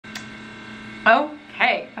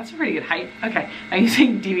Okay, that's a pretty good height. Okay, I'm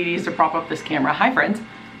using DVDs to prop up this camera. Hi friends.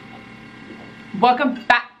 Welcome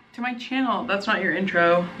back to my channel. That's not your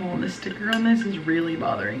intro. Well, the sticker on this is really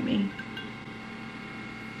bothering me.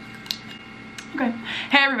 Okay.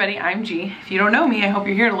 Hey everybody, I'm G. If you don't know me, I hope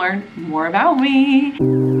you're here to learn more about me.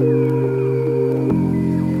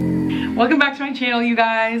 Welcome back to my channel, you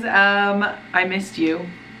guys. I missed you.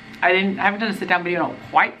 I haven't done a sit down video in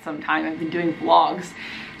quite some time. I've been doing vlogs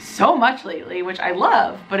so much lately, which I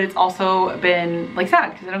love, but it's also been like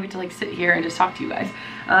sad because I don't get to like sit here and just talk to you guys.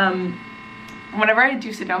 Whenever I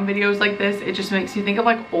do sit down videos like this, it just makes me think of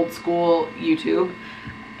like old school YouTube,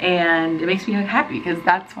 and it makes me like happy because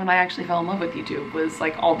that's when I actually fell in love with YouTube, was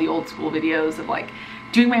like all the old school videos of like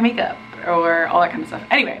doing my makeup or all that kind of stuff.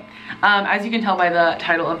 Anyway, as you can tell by the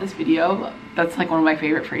title of this video, that's like one of my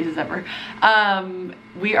favorite phrases ever.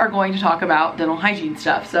 We are going to talk about dental hygiene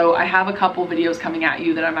stuff. So I have a couple videos coming at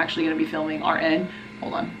you that I'm actually going to be filming RN.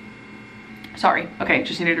 Hold on. Sorry. Okay,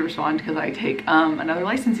 just needed to respond because I take another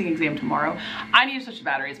licensing exam tomorrow. I need to switch the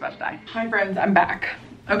battery. It's about to die. Hi friends, I'm back.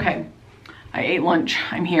 Okay, I ate lunch.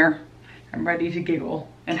 I'm here. I'm ready to giggle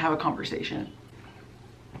and have a conversation.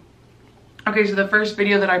 Okay, so the first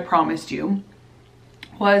video that I promised you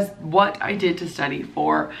was what I did to study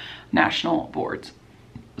for national boards.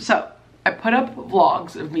 So I put up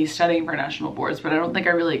vlogs of me studying for national boards, but I don't think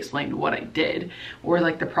I really explained what I did or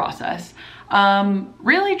like the process.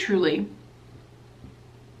 Really, truly,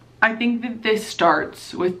 I think that this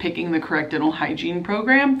starts with picking the correct dental hygiene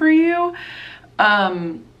program for you.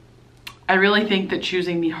 I really think that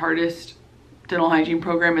choosing the hardest dental hygiene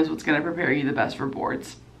program is what's going to prepare you the best for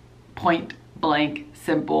boards. Point blank,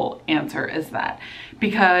 simple answer is that.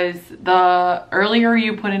 Because the earlier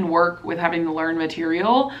you put in work with having to learn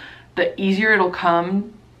material, the easier it'll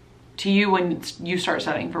come to you when you start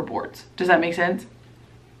studying for boards. Does that make sense?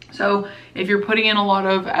 So if you're putting in a lot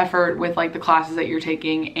of effort with like the classes that you're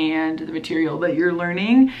taking and the material that you're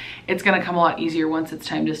learning, it's going to come a lot easier once it's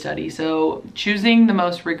time to study. So choosing the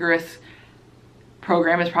most rigorous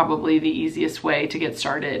program is probably the easiest way to get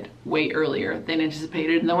started way earlier than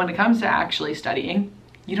anticipated. And then when it comes to actually studying,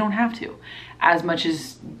 you don't have to as much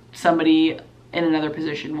as somebody in another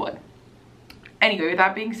position would. Anyway, with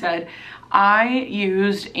that being said, I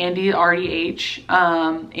used Andy's RDH,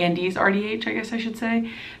 I guess I should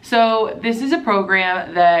say. So this is a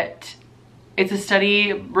program that, it's a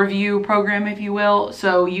study review program, if you will.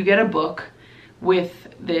 So you get a book with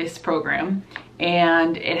this program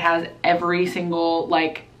and it has every single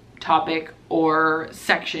like topic or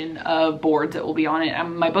section of boards that will be on it.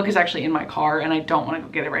 My book is actually in my car and I don't want to go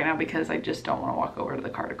get it right now because I just don't want to walk over to the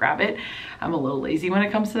car to grab it. I'm a little lazy when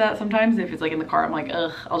it comes to that sometimes. If it's like in the car, I'm like,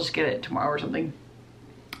 ugh, I'll just get it tomorrow or something.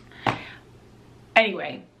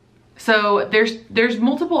 Anyway, so there's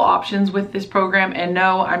multiple options with this program, and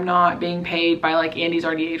no, I'm not being paid by like Andy's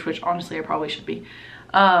RDH, which honestly I probably should be.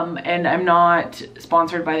 And I'm not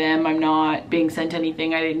sponsored by them. I'm not being sent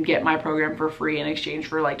anything. I didn't get my program for free in exchange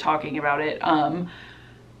for like talking about it.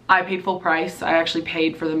 I paid full price. I actually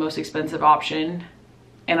paid for the most expensive option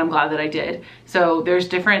and I'm glad that I did. So there's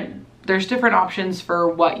different options for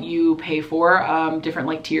what you pay for, different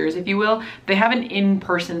like tiers, if you will. They have an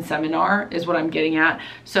in-person seminar is what I'm getting at.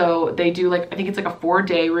 So they do like, I think it's like a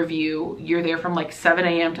 4-day review. You're there from like 7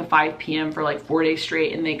 a.m. to 5 p.m. for like 4 days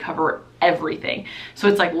straight, and they cover everything. So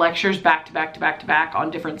it's like lectures back to back to back to back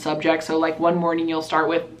on different subjects. So like one morning you'll start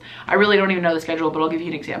with, I really don't even know the schedule, but I'll give you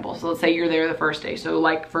an example. So let's say you're there the first day. So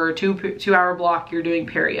like for a two-hour block, you're doing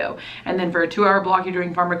perio. And then for a 2-hour block, you're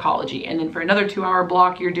doing pharmacology. And then for another 2-hour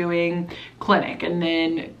block, you're doing clinic. And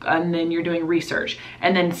then you're doing research.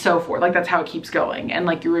 And then so forth. Like that's how it keeps going. And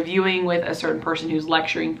like you're reviewing with a certain person who's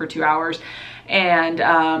lecturing for 2 hours. And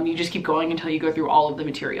you just keep going until you go through all of the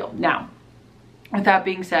material. Now, with that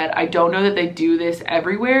being said, I don't know that they do this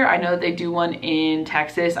everywhere. I know that they do one in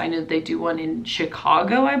Texas. I know that they do one in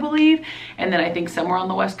Chicago, I believe. And then I think somewhere on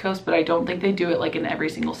the West Coast, but I don't think they do it like in every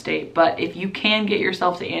single state. But if you can get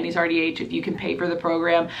yourself to Andy's RDH, if you can pay for the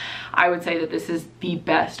program, I would say that this is the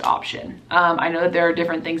best option. I know that there are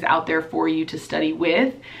different things out there for you to study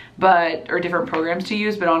with, or different programs to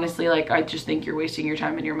use, but honestly, like I just think you're wasting your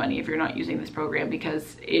time and your money if you're not using this program,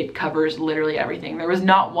 because it covers literally everything. There was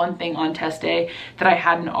not one thing on test day that I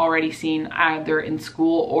hadn't already seen either in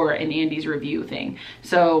school or in Andy's review thing.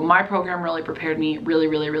 So my program really prepared me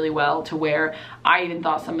really well, to where I even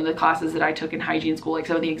thought some of the classes that I took in hygiene school, like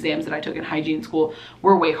some of the exams that I took in hygiene school,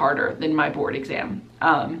 were way harder than my board exam.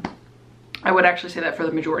 I would actually say that for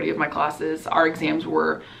the majority of my classes, our exams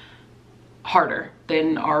were harder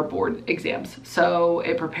than our board exams, so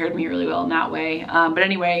it prepared me really well in that way. But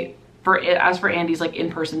anyway, as for Andy's like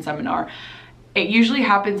in-person seminar, it usually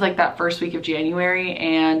happens like that first week of January,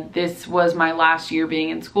 and this was my last year being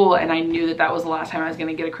in school, and I knew that that was the last time I was going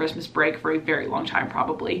to get a Christmas break for a very long time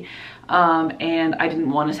probably. And I didn't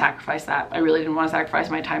want to sacrifice that. I really didn't want to sacrifice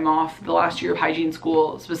my time off. The last year of hygiene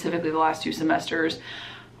school, specifically the last 2 semesters,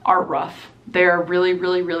 are rough. They're really,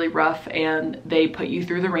 really, really rough, and they put you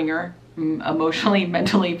through the ringer emotionally,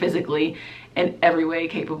 mentally, physically, in every way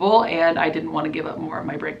capable, and I didn't want to give up more of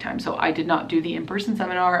my break time. So I did not do the in-person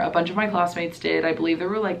seminar. A bunch of my classmates did. I believe there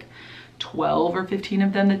were like 12 or 15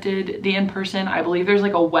 of them that did the in-person. I believe there's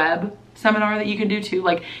like a web seminar that you can do too.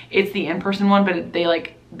 Like it's the in-person one, but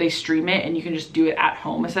they stream it and you can just do it at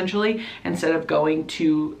home essentially instead of going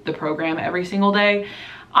to the program every single day.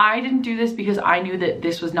 I didn't do this because I knew that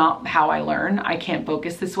this was not how I learn. I can't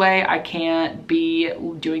focus this way. I can't be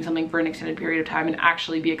doing something for an extended period of time and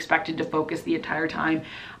actually be expected to focus the entire time.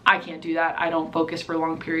 I can't do that. I don't focus for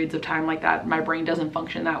long periods of time like that. My brain doesn't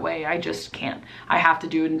function that way. I just can't. I have to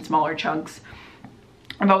do it in smaller chunks.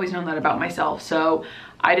 I've always known that about myself. So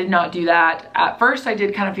I did not do that. At first, I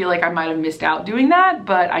did kind of feel like I might have missed out doing that,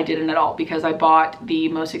 but I didn't at all because I bought the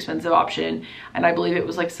most expensive option, and I believe it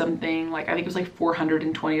was like something like, I think it was like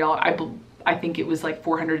 $420. I think it was like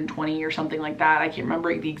 $420 or something like that. I can't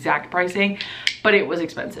remember the exact pricing, but it was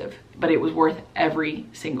expensive, but it was worth every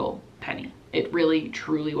single penny. It really,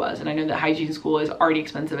 truly was. And I know that hygiene school is already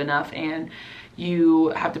expensive enough, and you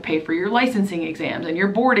have to pay for your licensing exams and your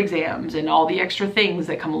board exams and all the extra things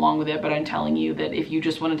that come along with it. But I'm telling you that if you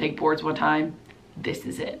just want to take boards one time, this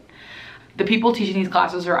is it. The people teaching these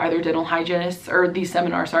classes are either dental hygienists, or these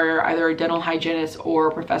seminars are either dental hygienists or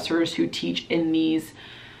professors who teach in these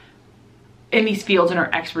fields and are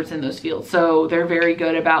experts in those fields. So they're very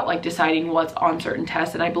good about like deciding what's on certain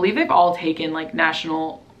tests. And I believe they've all taken like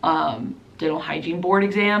national dental hygiene board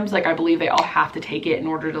exams. Like I believe they all have to take it in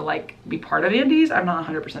order to like be part of Andy's. I'm not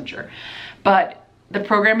 100% sure, but the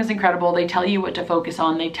program is incredible. They tell you what to focus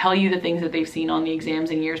on. They tell you the things that they've seen on the exams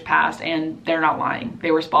in years past, and they're not lying. They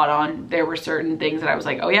were spot on. There were certain things that I was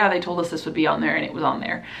like, oh yeah, they told us this would be on there, and it was on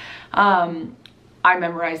there. I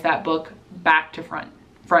memorized that book back to front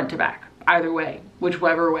to back, either way,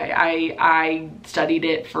 whichever way. I studied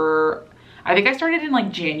it for, I think I started in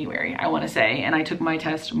like January, I want to say, and I took my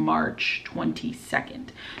test March 22nd.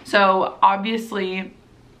 So obviously,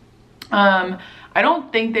 I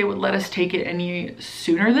don't think they would let us take it any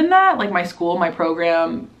sooner than that. Like my school, my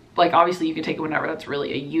program, like obviously you can take it whenever, that's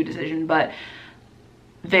really a you decision, but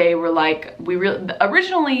they were like,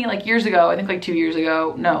 originally like years ago, I think like 2 years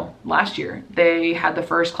ago, no, last year, they had the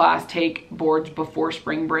first class take boards before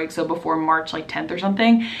spring break. So before March like 10th or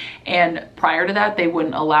something. And prior to that, they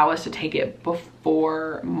wouldn't allow us to take it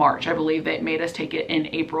before March. I believe they made us take it in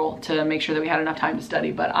April to make sure that we had enough time to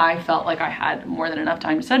study. But I felt like I had more than enough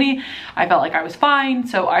time to study. I felt like I was fine.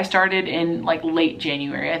 So I started in like late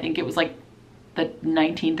January. I think it was like the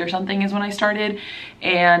 19th or something is when I started.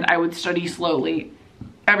 And I would study slowly.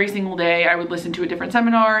 Every single day I would listen to a different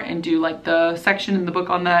seminar and do like the section in the book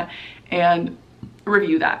on that and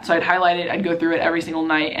review that. So I'd highlight it, I'd go through it every single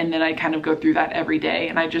night, and then I'd kind of go through that every day,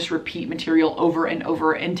 and I just repeat material over and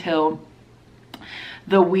over until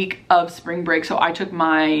the week of spring break. So I took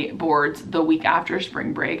my boards the week after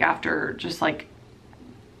spring break, after just like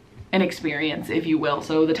an experience, if you will.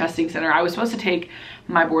 So the testing center, I was supposed to take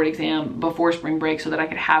my board exam before spring break so that I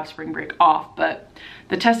could have spring break off, but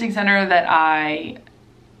the testing center that I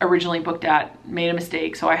originally booked at made a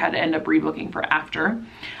mistake, so I had to end up rebooking for after.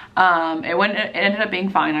 It ended up being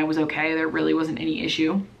fine. I was okay. There really wasn't any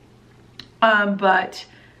issue. But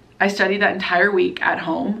I studied that entire week at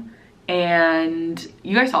home, and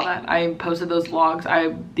you guys saw that. I posted those vlogs.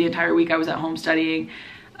 The entire week I was at home studying.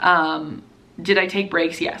 Did I take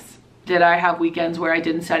breaks? Yes. Did I have weekends where I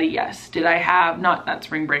didn't study? Yes. Did I have, not that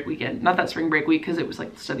spring break weekend, not that spring break week because it was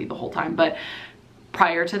like study the whole time, but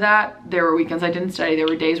prior to that, there were weekends I didn't study. There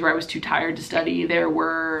were days where I was too tired to study. There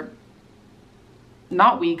were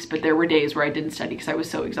not weeks, but there were days where I didn't study because I was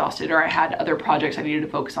so exhausted, or I had other projects I needed to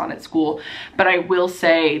focus on at school. But I will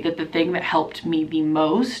say that the thing that helped me the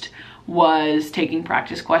most was taking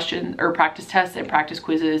practice questions or practice tests and practice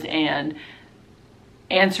quizzes and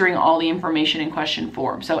answering all the information in question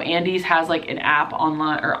form. So Andy's has like an app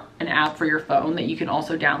online, or an app for your phone that you can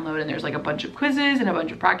also download, and there's like a bunch of quizzes and a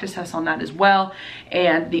bunch of practice tests on that as well.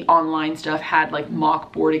 And the online stuff had like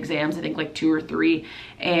mock board exams, I think like 2 or 3,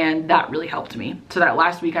 and that really helped me. So that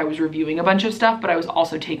last week I was reviewing a bunch of stuff, but I was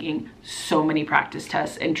also taking so many practice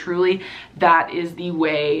tests, and truly that is the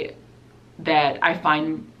way that I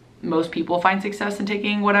find most people find success in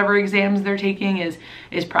taking whatever exams they're taking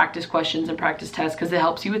is practice questions and practice tests, because it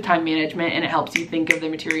helps you with time management and it helps you think of the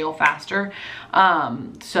material faster.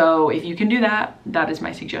 So if you can do that, that is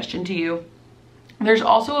my suggestion to you. There's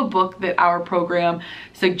also a book that our program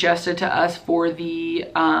suggested to us for the,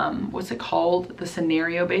 what's it called? The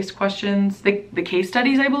scenario-based questions, the case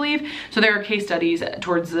studies, I believe. So there are case studies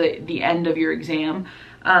towards the end of your exam.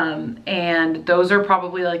 And those are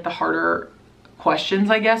probably like the harder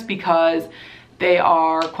questions, I guess, because they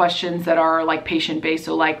are questions that are like patient-based.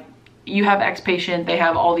 So like, you have X patient, they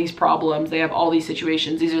have all these problems, they have all these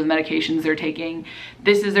situations, these are the medications they're taking,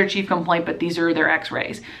 this is their chief complaint, but these are their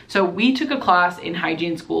x-rays. So we took a class in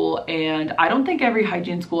hygiene school, and I don't think every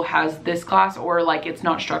hygiene school has this class, or like it's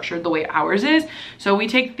not structured the way ours is. So we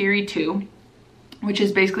take theory 2, which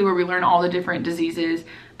is basically where we learn all the different diseases,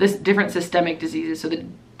 different systemic diseases. So the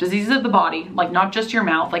diseases of the body, like not just your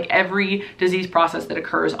mouth, like every disease process that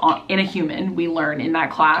occurs in a human, we learn in that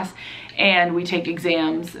class. And we take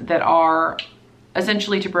exams that are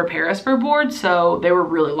essentially to prepare us for boards. So they were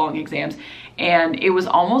really long exams. And it was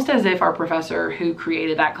almost as if our professor who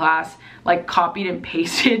created that class like copied and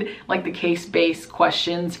pasted like the case-based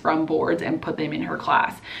questions from boards and put them in her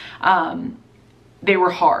class. They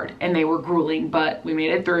were hard and they were grueling, but we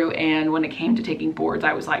made it through. And when it came to taking boards,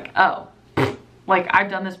 I was like, oh, like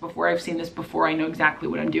I've done this before, I've seen this before, I know exactly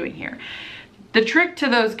what I'm doing here. The trick to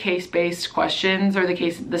those case-based questions, or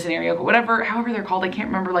the scenario, whatever, however they're called, I can't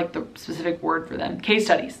remember like the specific word for them. Case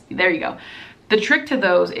studies, there you go. The trick to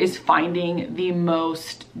those is finding the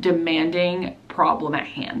most demanding problem at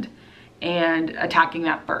hand and attacking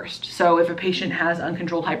that first. So if a patient has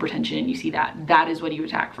uncontrolled hypertension and you see that, that is what you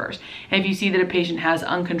attack first. And if you see that a patient has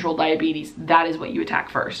uncontrolled diabetes, that is what you attack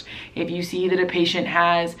first. If you see that a patient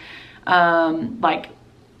has like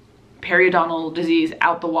periodontal disease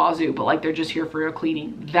out the wazoo, but like they're just here for a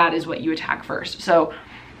cleaning, that is what you attack first. So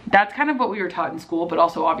that's kind of what we were taught in school, but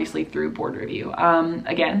also obviously through board review.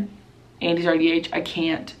 Again, Andy's RDH, I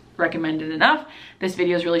can't recommend it enough. This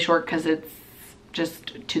video is really short because it's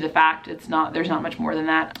just to the fact. There's not much more than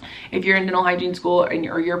that. If you're in dental hygiene school or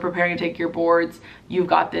you're preparing to take your boards, you've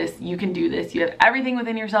got this, you can do this. You have everything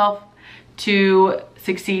within yourself to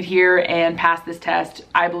succeed here and pass this test.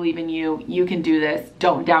 I believe in you. You can do this.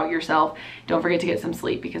 Don't doubt yourself. Don't forget to get some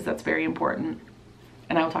sleep, because that's very important.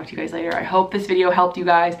 And I will talk to you guys later. I hope this video helped you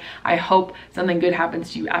guys. I hope something good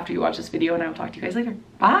happens to you after you watch this video, and I will talk to you guys later.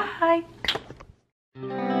 Bye.